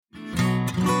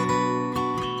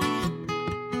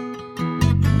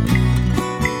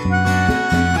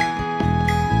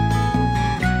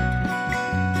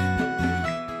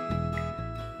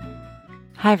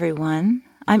Hi everyone,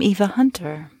 I'm Eva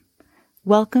Hunter.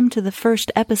 Welcome to the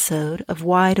first episode of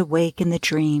Wide Awake in the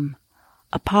Dream,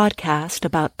 a podcast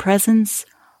about presence,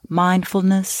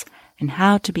 mindfulness, and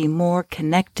how to be more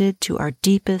connected to our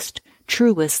deepest,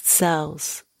 truest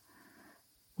selves.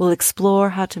 We'll explore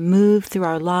how to move through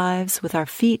our lives with our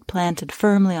feet planted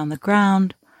firmly on the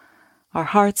ground, our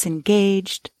hearts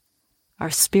engaged,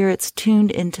 our spirits tuned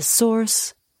into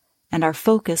Source, and our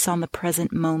focus on the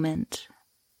present moment.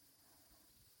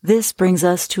 This brings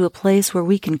us to a place where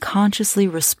we can consciously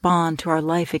respond to our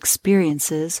life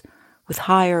experiences with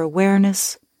higher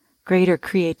awareness, greater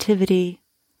creativity,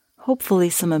 hopefully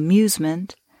some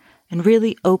amusement, and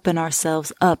really open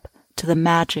ourselves up to the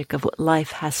magic of what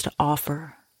life has to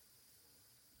offer.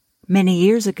 Many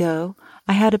years ago,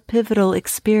 I had a pivotal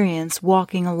experience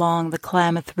walking along the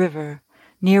Klamath River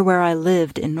near where I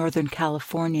lived in Northern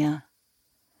California.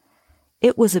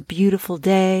 It was a beautiful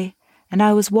day, and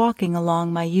I was walking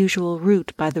along my usual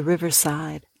route by the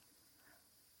riverside.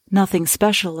 Nothing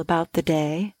special about the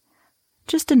day,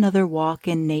 just another walk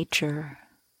in nature.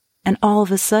 And all of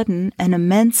a sudden, an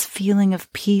immense feeling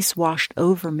of peace washed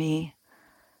over me,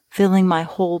 filling my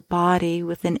whole body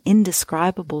with an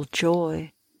indescribable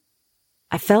joy.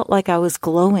 I felt like I was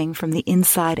glowing from the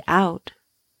inside out,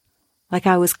 like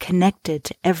I was connected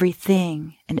to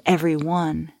everything and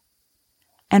everyone.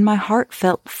 And my heart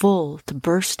felt full to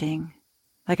bursting,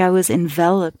 like I was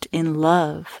enveloped in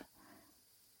love,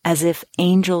 as if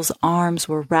angels' arms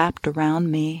were wrapped around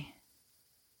me.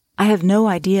 I have no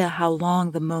idea how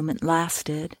long the moment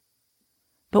lasted,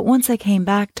 but once I came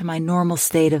back to my normal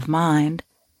state of mind,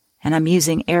 and I'm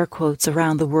using air quotes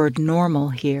around the word normal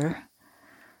here,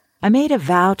 I made a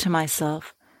vow to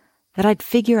myself that I'd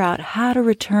figure out how to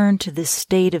return to this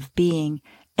state of being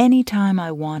anytime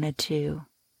I wanted to,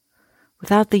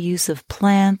 without the use of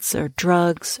plants or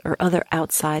drugs or other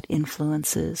outside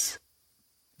influences.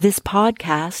 This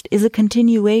podcast is a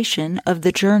continuation of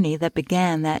the journey that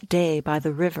began that day by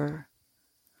the river.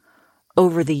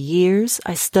 Over the years,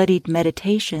 I studied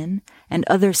meditation and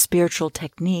other spiritual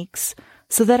techniques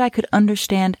so that I could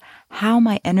understand how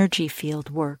my energy field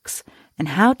works and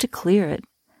how to clear it,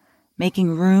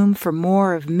 making room for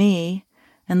more of me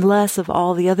and less of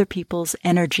all the other people's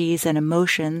energies and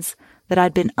emotions that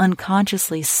I'd been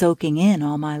unconsciously soaking in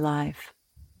all my life.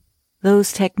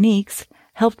 Those techniques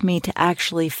helped me to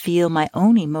actually feel my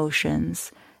own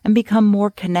emotions and become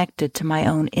more connected to my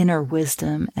own inner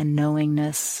wisdom and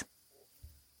knowingness.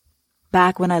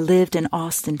 Back when I lived in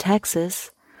Austin,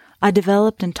 Texas, I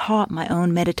developed and taught my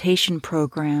own meditation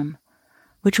program,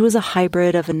 which was a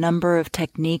hybrid of a number of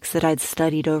techniques that I'd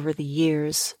studied over the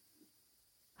years.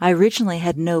 I originally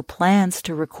had no plans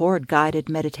to record guided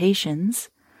meditations,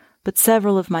 but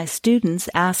several of my students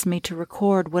asked me to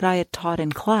record what I had taught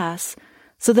in class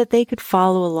so that they could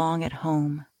follow along at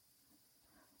home.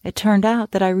 It turned out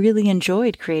that I really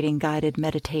enjoyed creating guided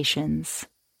meditations.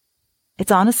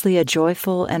 It's honestly a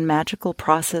joyful and magical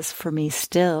process for me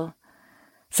still,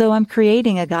 so I'm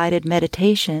creating a guided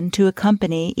meditation to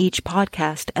accompany each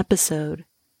podcast episode.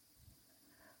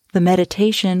 The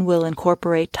meditation will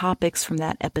incorporate topics from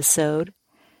that episode,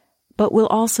 but will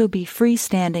also be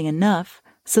freestanding enough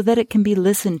so that it can be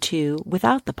listened to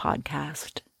without the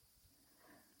podcast.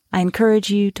 I encourage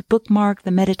you to bookmark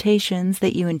the meditations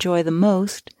that you enjoy the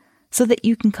most so that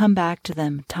you can come back to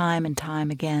them time and time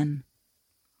again.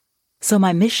 So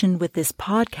my mission with this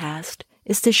podcast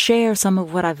is to share some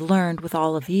of what I've learned with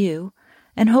all of you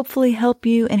and hopefully help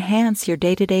you enhance your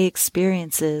day-to-day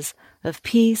experiences of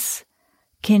peace,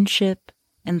 kinship,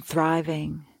 and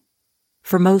thriving.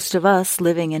 For most of us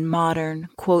living in modern,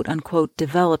 quote-unquote,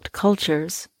 developed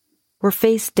cultures, we're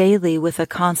faced daily with a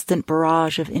constant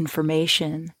barrage of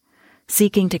information,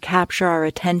 seeking to capture our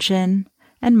attention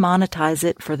and monetize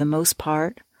it for the most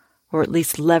part, or at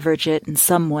least leverage it in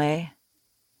some way.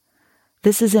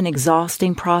 This is an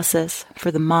exhausting process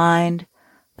for the mind,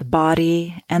 the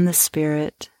body, and the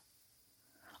spirit.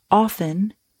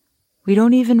 Often, we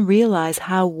don't even realize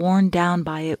how worn down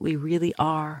by it we really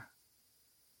are.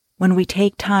 When we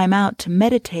take time out to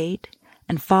meditate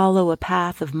and follow a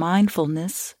path of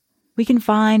mindfulness, we can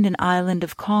find an island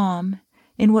of calm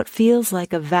in what feels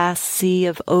like a vast sea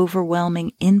of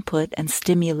overwhelming input and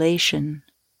stimulation.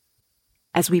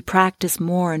 As we practice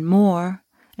more and more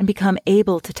and become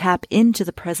able to tap into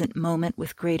the present moment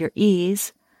with greater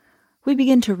ease, we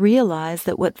begin to realize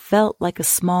that what felt like a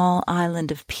small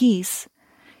island of peace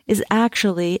is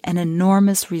actually an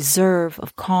enormous reserve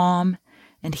of calm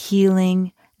and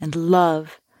healing and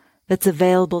love that's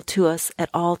available to us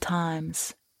at all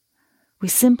times. We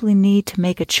simply need to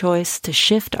make a choice to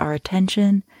shift our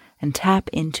attention and tap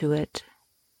into it.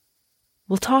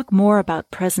 We'll talk more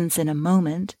about presence in a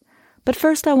moment, but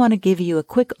first I want to give you a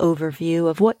quick overview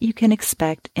of what you can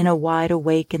expect in a Wide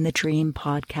Awake in the Dream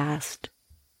podcast.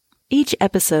 Each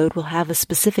episode will have a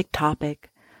specific topic,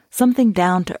 something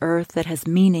down to earth that has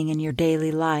meaning in your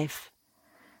daily life.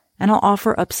 And I'll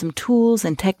offer up some tools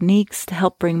and techniques to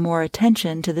help bring more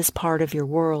attention to this part of your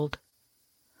world.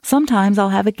 Sometimes I'll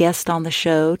have a guest on the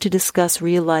show to discuss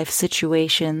real-life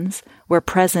situations where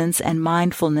presence and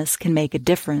mindfulness can make a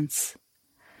difference.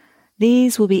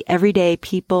 These will be everyday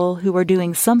people who are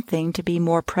doing something to be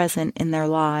more present in their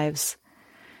lives.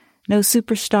 No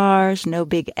superstars, no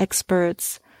big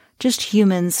experts, just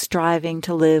humans striving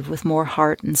to live with more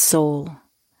heart and soul.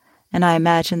 And I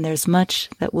imagine there's much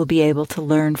that we'll be able to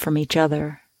learn from each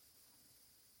other.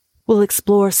 We'll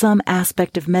explore some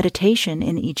aspect of meditation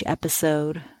in each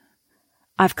episode.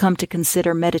 I've come to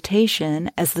consider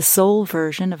meditation as the soul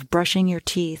version of brushing your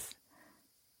teeth.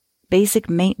 Basic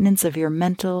maintenance of your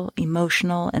mental,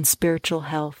 emotional, and spiritual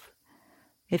health.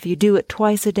 If you do it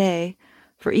twice a day,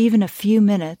 for even a few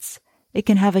minutes, it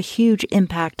can have a huge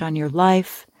impact on your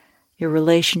life, your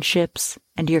relationships,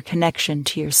 and your connection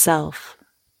to yourself.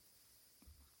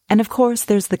 And of course,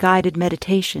 there's the guided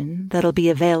meditation that'll be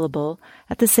available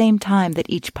at the same time that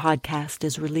each podcast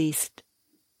is released.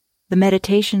 The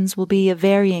meditations will be of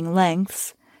varying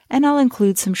lengths, and I'll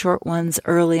include some short ones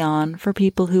early on for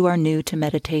people who are new to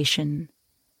meditation.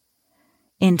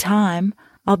 In time,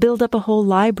 I'll build up a whole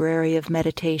library of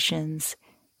meditations,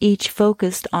 each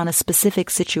focused on a specific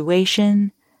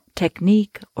situation,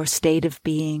 technique, or state of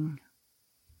being.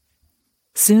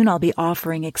 Soon I'll be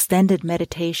offering extended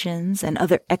meditations and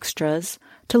other extras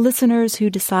to listeners who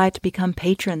decide to become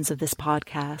patrons of this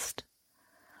podcast.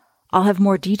 I'll have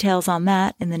more details on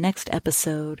that in the next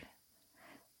episode.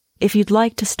 If you'd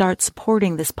like to start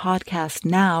supporting this podcast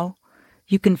now,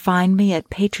 you can find me at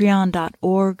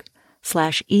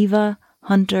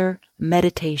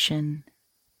patreon.org/EvaHunterMeditation.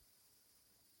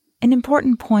 An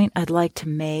important point I'd like to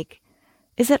make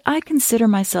is that I consider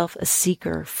myself a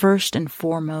seeker first and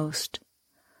foremost.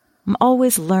 I'm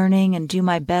always learning and do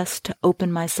my best to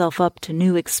open myself up to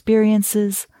new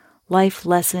experiences, life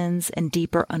lessons, and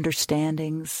deeper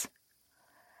understandings.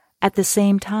 At the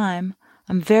same time,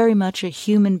 I'm very much a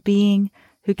human being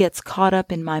who gets caught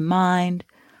up in my mind,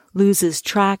 loses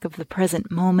track of the present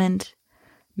moment,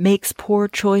 makes poor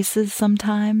choices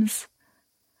sometimes.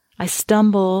 I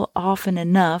stumble often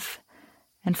enough,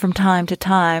 and from time to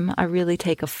time I really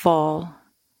take a fall.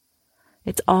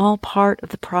 It's all part of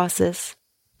the process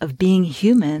of being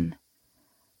human.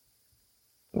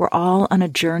 We're all on a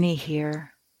journey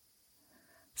here.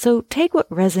 So take what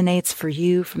resonates for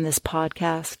you from this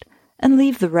podcast and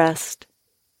leave the rest.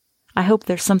 I hope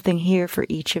there's something here for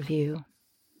each of you.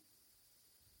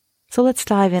 So let's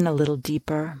dive in a little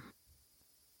deeper.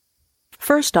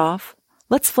 First off,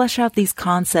 let's flesh out these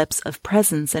concepts of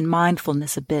presence and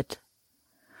mindfulness a bit.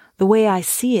 The way I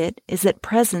see it is that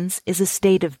presence is a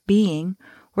state of being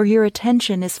where your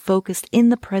attention is focused in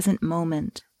the present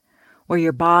moment, where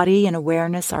your body and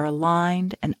awareness are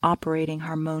aligned and operating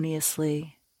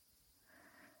harmoniously.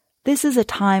 This is a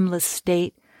timeless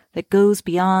state that goes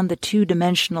beyond the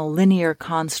two-dimensional linear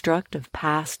construct of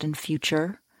past and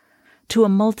future to a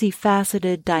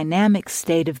multifaceted, dynamic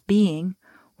state of being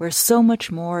where so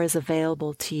much more is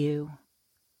available to you.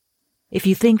 If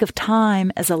you think of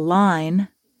time as a line,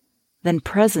 then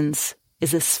presence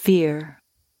is a sphere.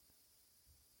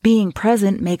 Being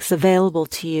present makes available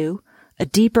to you a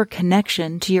deeper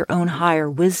connection to your own higher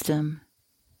wisdom.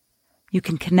 You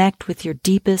can connect with your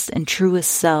deepest and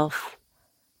truest self,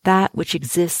 that which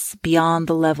exists beyond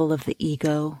the level of the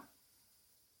ego.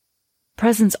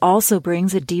 Presence also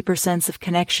brings a deeper sense of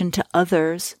connection to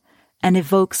others and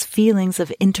evokes feelings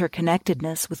of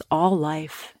interconnectedness with all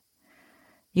life.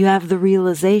 You have the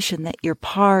realization that you're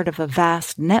part of a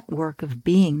vast network of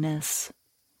beingness.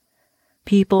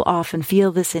 People often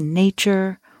feel this in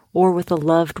nature, or with a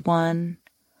loved one,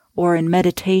 or in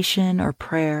meditation or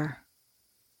prayer.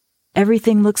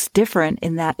 Everything looks different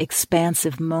in that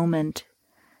expansive moment.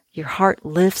 Your heart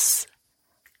lifts,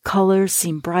 colors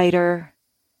seem brighter,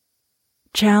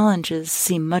 challenges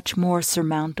seem much more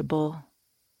surmountable.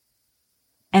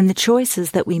 And the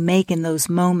choices that we make in those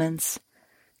moments,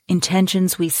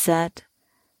 intentions we set,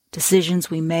 decisions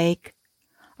we make,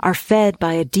 are fed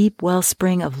by a deep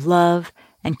wellspring of love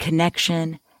and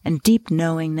connection and deep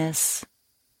knowingness.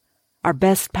 Our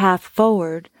best path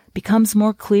forward becomes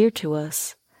more clear to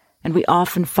us, and we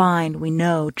often find we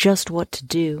know just what to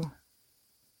do.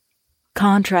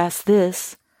 Contrast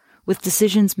this with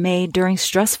decisions made during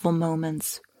stressful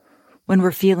moments, when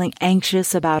we're feeling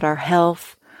anxious about our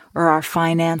health or our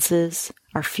finances,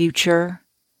 our future.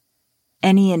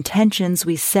 Any intentions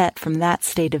we set from that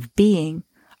state of being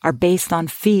are based on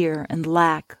fear and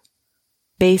lack,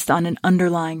 based on an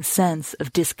underlying sense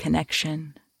of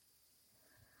disconnection.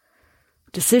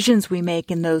 Decisions we make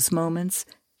in those moments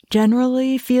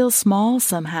generally feel small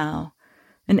somehow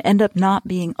and end up not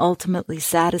being ultimately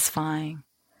satisfying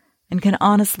and can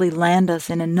honestly land us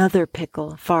in another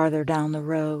pickle farther down the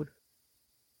road.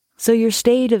 So your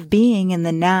state of being in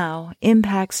the now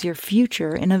impacts your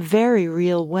future in a very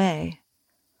real way.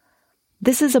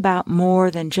 This is about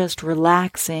more than just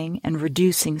relaxing and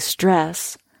reducing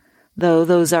stress, though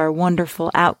those are wonderful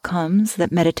outcomes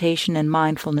that meditation and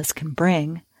mindfulness can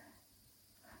bring.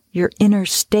 Your inner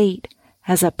state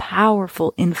has a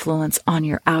powerful influence on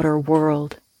your outer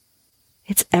world.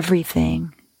 It's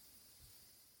everything.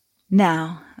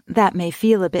 Now, that may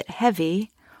feel a bit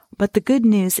heavy, but the good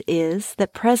news is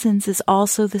that presence is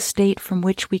also the state from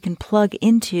which we can plug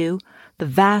into the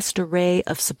vast array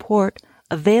of support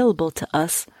available to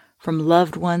us from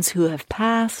loved ones who have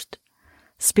passed,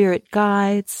 spirit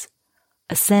guides,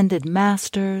 ascended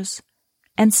masters,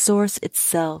 and Source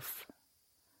itself.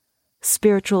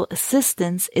 Spiritual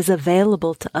assistance is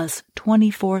available to us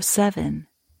 24/7,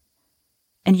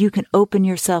 and you can open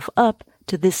yourself up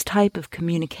to this type of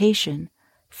communication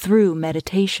through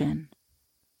meditation.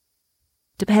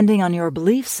 Depending on your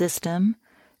belief system,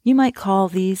 you might call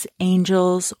these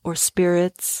angels or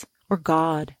spirits or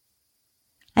God.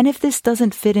 And if this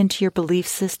doesn't fit into your belief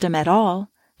system at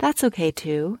all, that's okay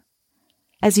too.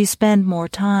 As you spend more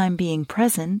time being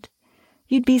present,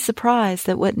 you'd be surprised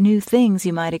at what new things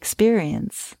you might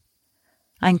experience.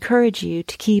 I encourage you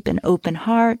to keep an open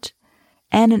heart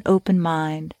and an open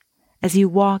mind as you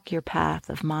walk your path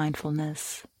of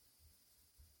mindfulness.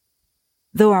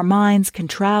 Though our minds can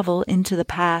travel into the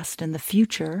past and the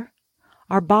future,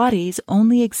 our bodies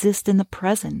only exist in the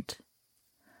present.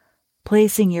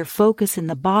 Placing your focus in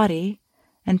the body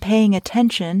and paying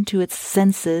attention to its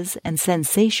senses and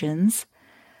sensations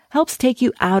helps take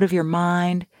you out of your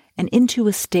mind and into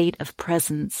a state of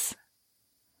presence.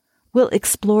 We'll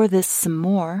explore this some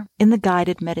more in the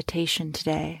guided meditation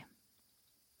today.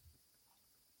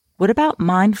 What about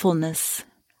mindfulness?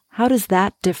 How does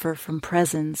that differ from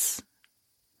presence?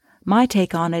 My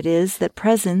take on it is that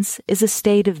presence is a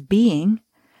state of being,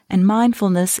 and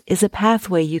mindfulness is a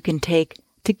pathway you can take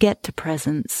to get to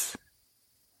presence.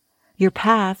 Your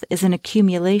path is an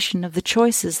accumulation of the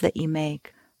choices that you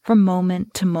make from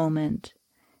moment to moment.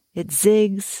 It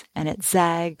zigs and it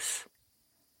zags.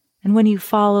 And when you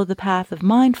follow the path of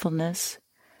mindfulness,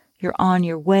 you're on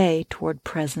your way toward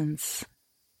presence.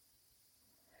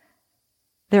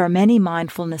 There are many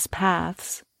mindfulness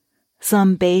paths,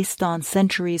 some based on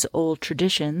centuries-old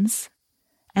traditions,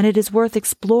 and it is worth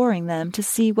exploring them to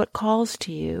see what calls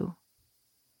to you.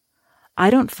 I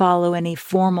don't follow any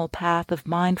formal path of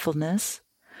mindfulness,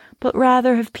 but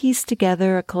rather have pieced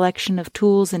together a collection of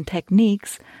tools and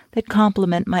techniques that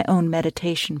complement my own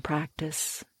meditation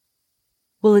practice.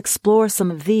 We'll explore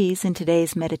some of these in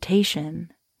today's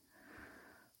meditation.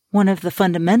 One of the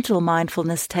fundamental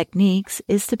mindfulness techniques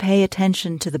is to pay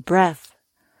attention to the breath.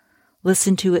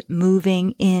 Listen to it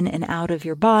moving in and out of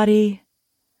your body,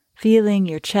 feeling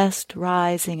your chest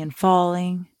rising and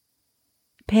falling,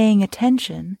 paying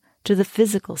attention to the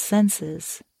physical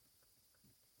senses.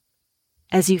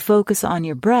 As you focus on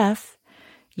your breath,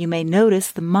 you may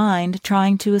notice the mind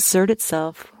trying to assert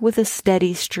itself with a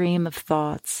steady stream of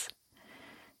thoughts.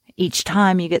 Each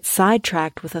time you get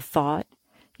sidetracked with a thought,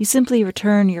 you simply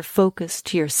return your focus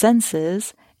to your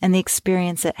senses and the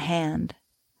experience at hand.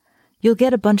 You'll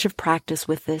get a bunch of practice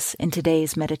with this in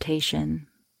today's meditation.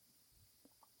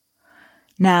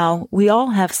 Now, we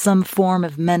all have some form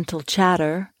of mental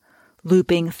chatter,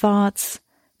 looping thoughts,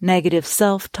 negative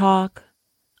self-talk,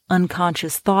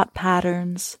 unconscious thought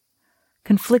patterns,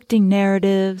 conflicting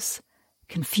narratives,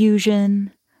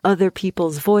 confusion, other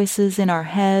people's voices in our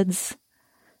heads.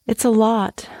 It's a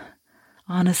lot,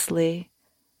 honestly.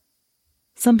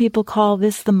 Some people call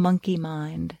this the monkey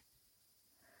mind.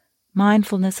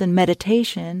 Mindfulness and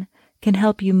meditation can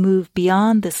help you move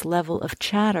beyond this level of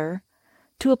chatter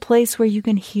to a place where you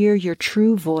can hear your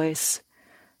true voice,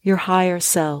 your higher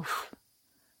self,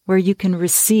 where you can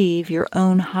receive your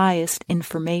own highest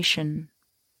information.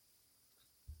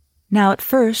 Now, at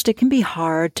first, it can be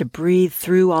hard to breathe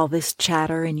through all this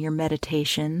chatter in your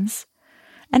meditations,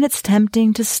 and it's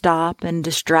tempting to stop and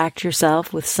distract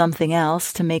yourself with something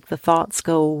else to make the thoughts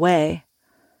go away.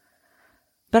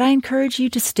 But I encourage you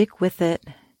to stick with it.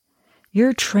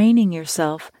 You're training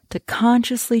yourself to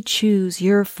consciously choose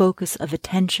your focus of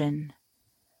attention.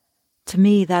 To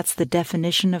me, that's the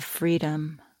definition of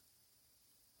freedom.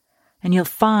 And you'll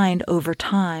find over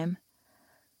time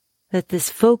that this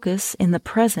focus in the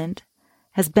present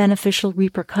has beneficial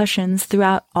repercussions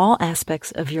throughout all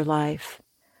aspects of your life.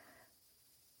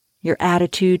 Your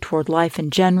attitude toward life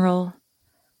in general,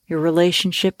 your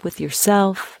relationship with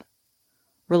yourself,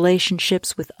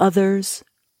 relationships with others,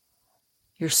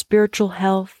 your spiritual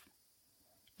health,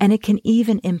 and it can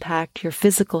even impact your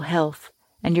physical health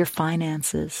and your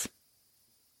finances.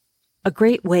 A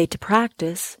great way to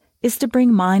practice is to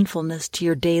bring mindfulness to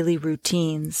your daily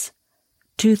routines,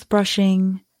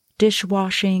 toothbrushing,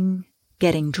 dishwashing,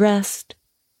 getting dressed.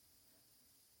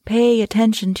 Pay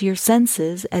attention to your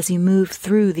senses as you move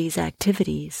through these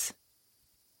activities.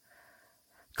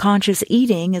 Conscious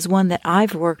eating is one that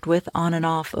I've worked with on and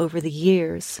off over the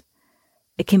years.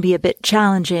 It can be a bit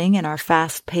challenging in our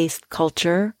fast-paced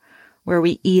culture where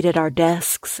we eat at our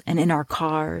desks and in our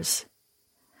cars.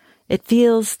 It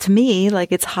feels to me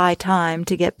like it's high time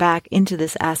to get back into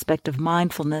this aspect of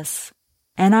mindfulness,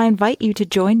 and I invite you to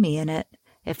join me in it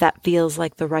if that feels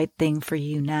like the right thing for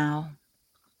you now.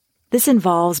 This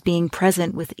involves being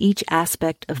present with each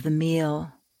aspect of the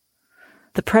meal.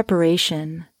 The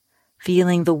preparation,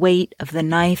 feeling the weight of the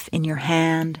knife in your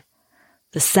hand,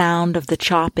 the sound of the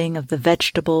chopping of the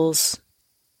vegetables,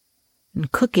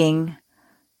 and cooking,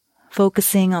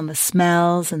 focusing on the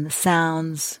smells and the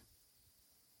sounds,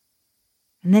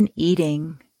 and then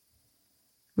eating,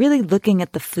 really looking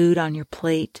at the food on your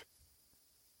plate.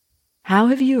 How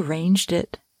have you arranged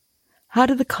it? How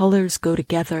do the colors go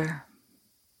together?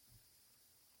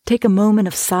 Take a moment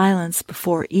of silence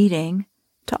before eating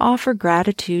to offer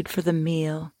gratitude for the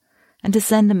meal and to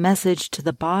send a message to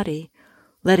the body,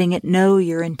 letting it know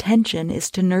your intention is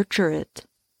to nurture it.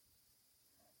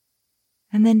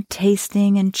 And then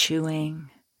tasting and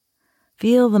chewing.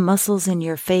 Feel the muscles in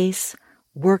your face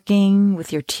working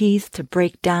with your teeth to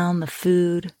break down the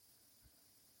food,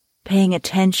 paying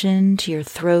attention to your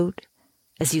throat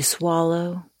as you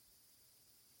swallow.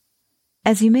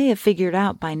 As you may have figured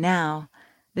out by now,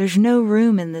 there's no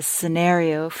room in this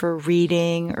scenario for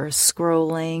reading or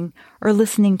scrolling or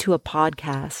listening to a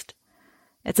podcast.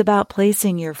 It's about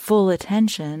placing your full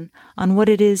attention on what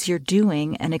it is you're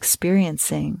doing and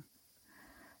experiencing.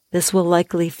 This will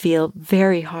likely feel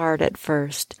very hard at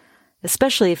first,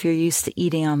 especially if you're used to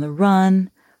eating on the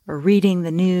run or reading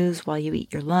the news while you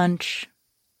eat your lunch.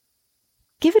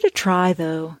 Give it a try,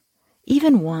 though,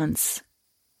 even once.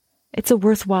 It's a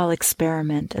worthwhile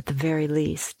experiment at the very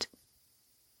least.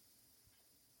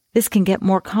 This can get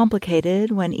more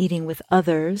complicated when eating with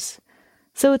others,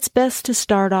 so it's best to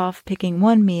start off picking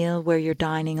one meal where you're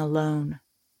dining alone.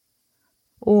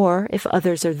 Or, if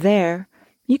others are there,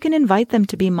 you can invite them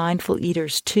to be mindful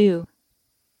eaters too.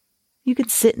 You could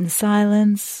sit in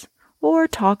silence or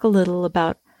talk a little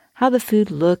about how the food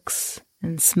looks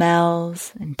and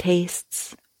smells and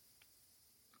tastes.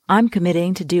 I'm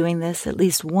committing to doing this at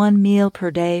least one meal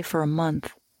per day for a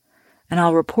month, and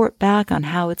I'll report back on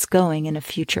how it's going in a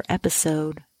future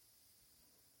episode.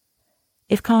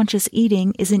 If conscious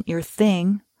eating isn't your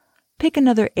thing, pick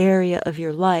another area of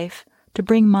your life to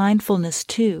bring mindfulness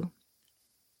to.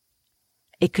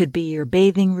 It could be your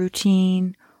bathing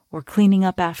routine, or cleaning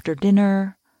up after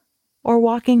dinner, or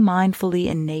walking mindfully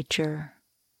in nature.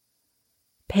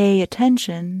 Pay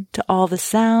attention to all the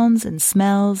sounds and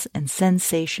smells and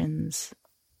sensations.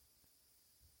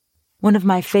 One of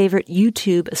my favorite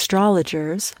YouTube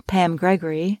astrologers, Pam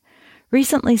Gregory,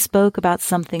 recently spoke about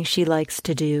something she likes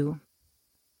to do.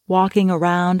 Walking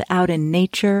around out in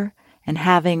nature and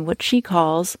having what she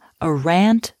calls a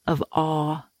rant of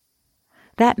awe.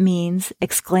 That means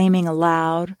exclaiming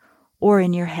aloud or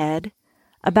in your head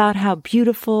about how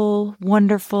beautiful,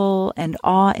 wonderful, and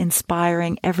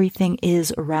awe-inspiring everything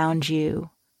is around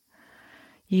you.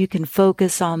 You can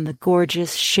focus on the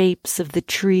gorgeous shapes of the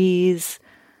trees,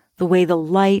 the way the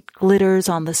light glitters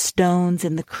on the stones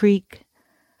in the creek,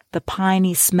 the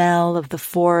piney smell of the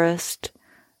forest,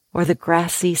 or the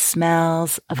grassy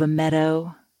smells of a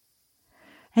meadow.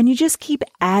 And you just keep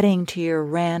adding to your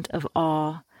rant of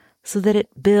awe so that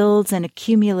it builds and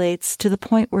accumulates to the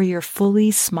point where you're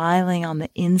fully smiling on the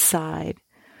inside,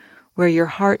 where your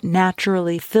heart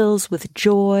naturally fills with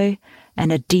joy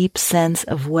and a deep sense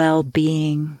of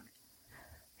well-being.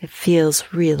 It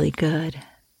feels really good.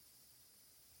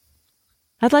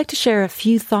 I'd like to share a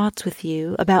few thoughts with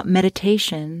you about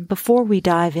meditation before we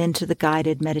dive into the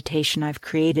guided meditation I've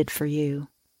created for you.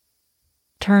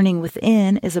 Turning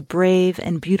within is a brave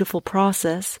and beautiful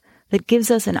process that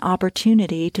gives us an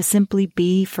opportunity to simply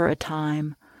be for a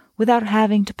time without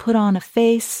having to put on a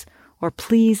face or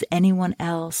please anyone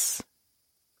else.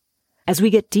 As we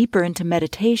get deeper into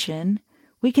meditation,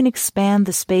 we can expand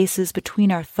the spaces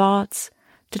between our thoughts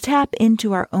to tap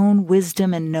into our own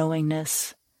wisdom and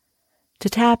knowingness, to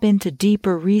tap into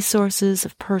deeper resources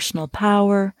of personal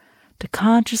power, to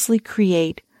consciously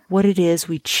create what it is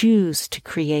we choose to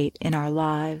create in our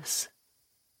lives.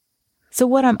 So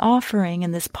what I'm offering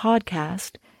in this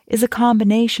podcast is a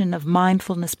combination of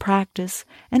mindfulness practice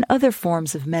and other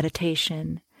forms of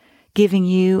meditation, giving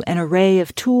you an array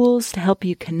of tools to help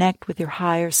you connect with your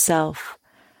higher self,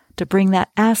 to bring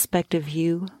that aspect of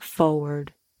you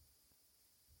forward.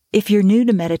 If you're new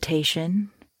to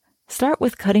meditation, start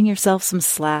with cutting yourself some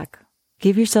slack.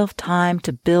 Give yourself time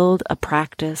to build a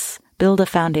practice, build a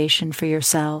foundation for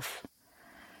yourself.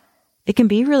 It can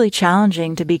be really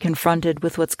challenging to be confronted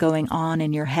with what's going on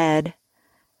in your head.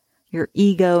 Your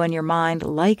ego and your mind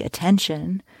like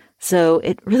attention, so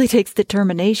it really takes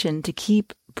determination to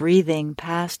keep breathing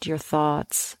past your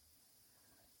thoughts.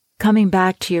 Coming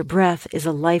back to your breath is a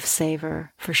lifesaver,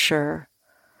 for sure.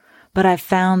 But I've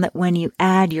found that when you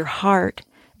add your heart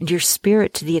and your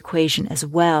spirit to the equation as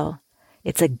well,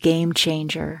 it's a game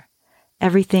changer.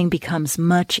 Everything becomes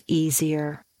much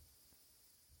easier.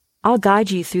 I'll guide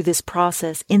you through this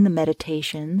process in the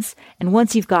meditations, and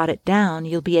once you've got it down,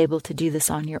 you'll be able to do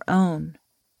this on your own.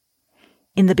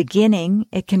 In the beginning,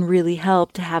 it can really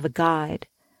help to have a guide.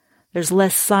 There's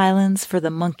less silence for the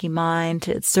monkey mind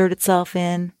to insert itself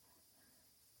in.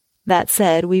 That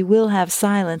said, we will have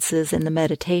silences in the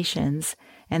meditations,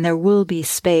 and there will be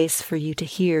space for you to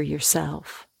hear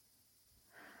yourself.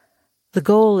 The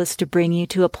goal is to bring you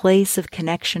to a place of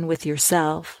connection with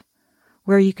yourself,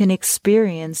 where you can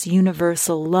experience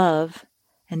universal love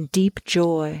and deep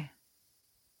joy.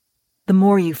 The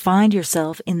more you find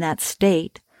yourself in that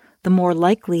state, the more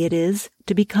likely it is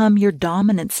to become your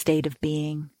dominant state of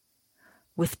being.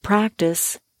 With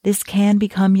practice, this can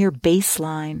become your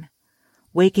baseline,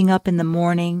 waking up in the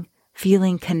morning,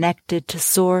 feeling connected to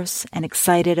Source and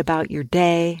excited about your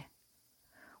day,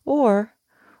 or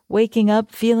waking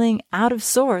up feeling out of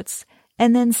sorts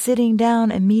and then sitting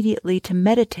down immediately to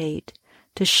meditate,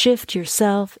 to shift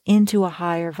yourself into a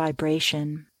higher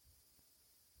vibration.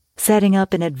 Setting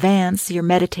up in advance your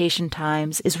meditation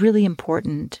times is really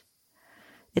important.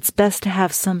 It's best to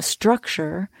have some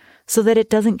structure so that it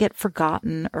doesn't get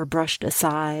forgotten or brushed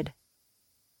aside.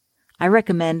 I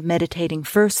recommend meditating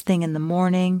first thing in the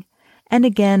morning and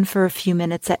again for a few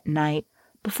minutes at night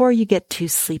before you get too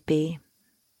sleepy.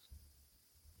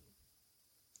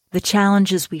 The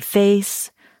challenges we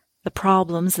face, the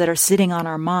problems that are sitting on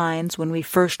our minds when we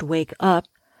first wake up,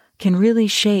 can really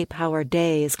shape how our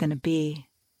day is going to be.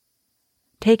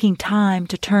 Taking time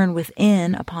to turn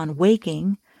within upon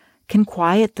waking can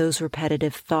quiet those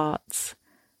repetitive thoughts,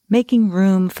 making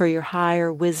room for your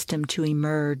higher wisdom to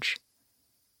emerge.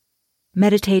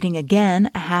 Meditating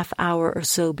again a half hour or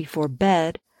so before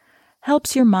bed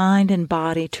helps your mind and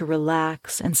body to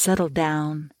relax and settle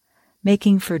down,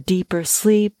 making for deeper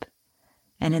sleep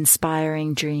and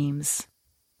inspiring dreams.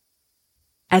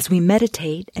 As we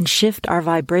meditate and shift our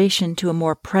vibration to a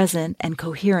more present and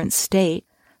coherent state,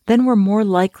 then we're more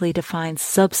likely to find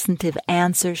substantive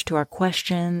answers to our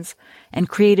questions and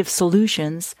creative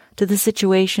solutions to the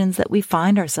situations that we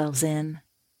find ourselves in.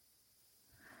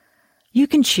 You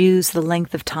can choose the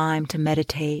length of time to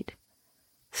meditate.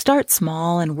 Start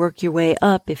small and work your way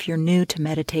up if you're new to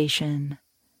meditation.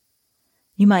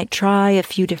 You might try a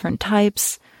few different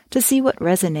types to see what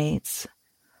resonates,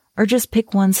 or just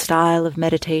pick one style of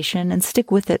meditation and stick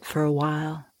with it for a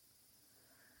while.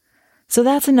 So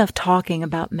that's enough talking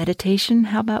about meditation.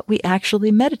 How about we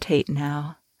actually meditate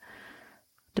now?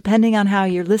 Depending on how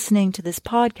you're listening to this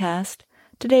podcast,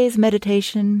 today's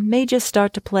meditation may just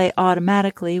start to play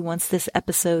automatically once this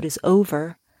episode is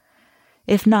over.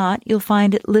 If not, you'll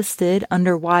find it listed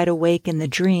under Wide Awake in the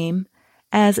Dream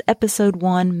as Episode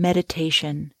 1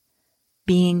 Meditation,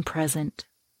 Being Present.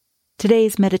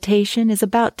 Today's meditation is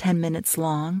about 10 minutes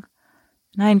long,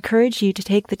 and I encourage you to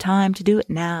take the time to do it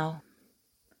now.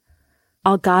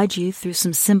 I'll guide you through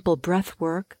some simple breath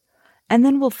work, and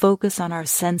then we'll focus on our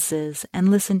senses and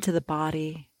listen to the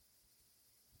body.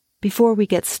 Before we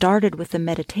get started with the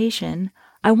meditation,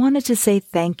 I wanted to say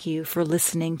thank you for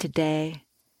listening today.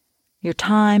 Your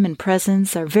time and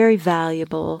presence are very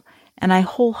valuable, and I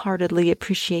wholeheartedly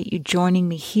appreciate you joining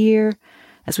me here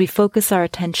as we focus our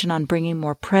attention on bringing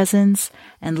more presence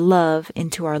and love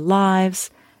into our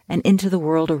lives and into the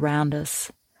world around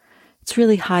us. It's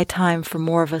really high time for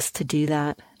more of us to do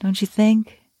that, don't you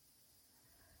think?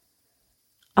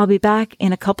 I'll be back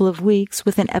in a couple of weeks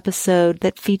with an episode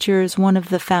that features one of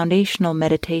the foundational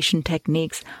meditation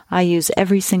techniques I use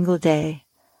every single day,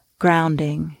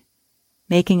 grounding,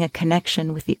 making a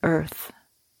connection with the earth.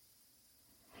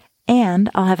 And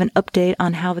I'll have an update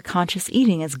on how the conscious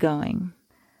eating is going.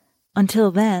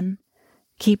 Until then,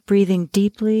 keep breathing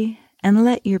deeply and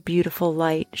let your beautiful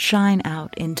light shine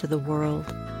out into the world.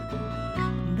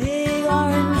 Big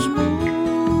orange moon.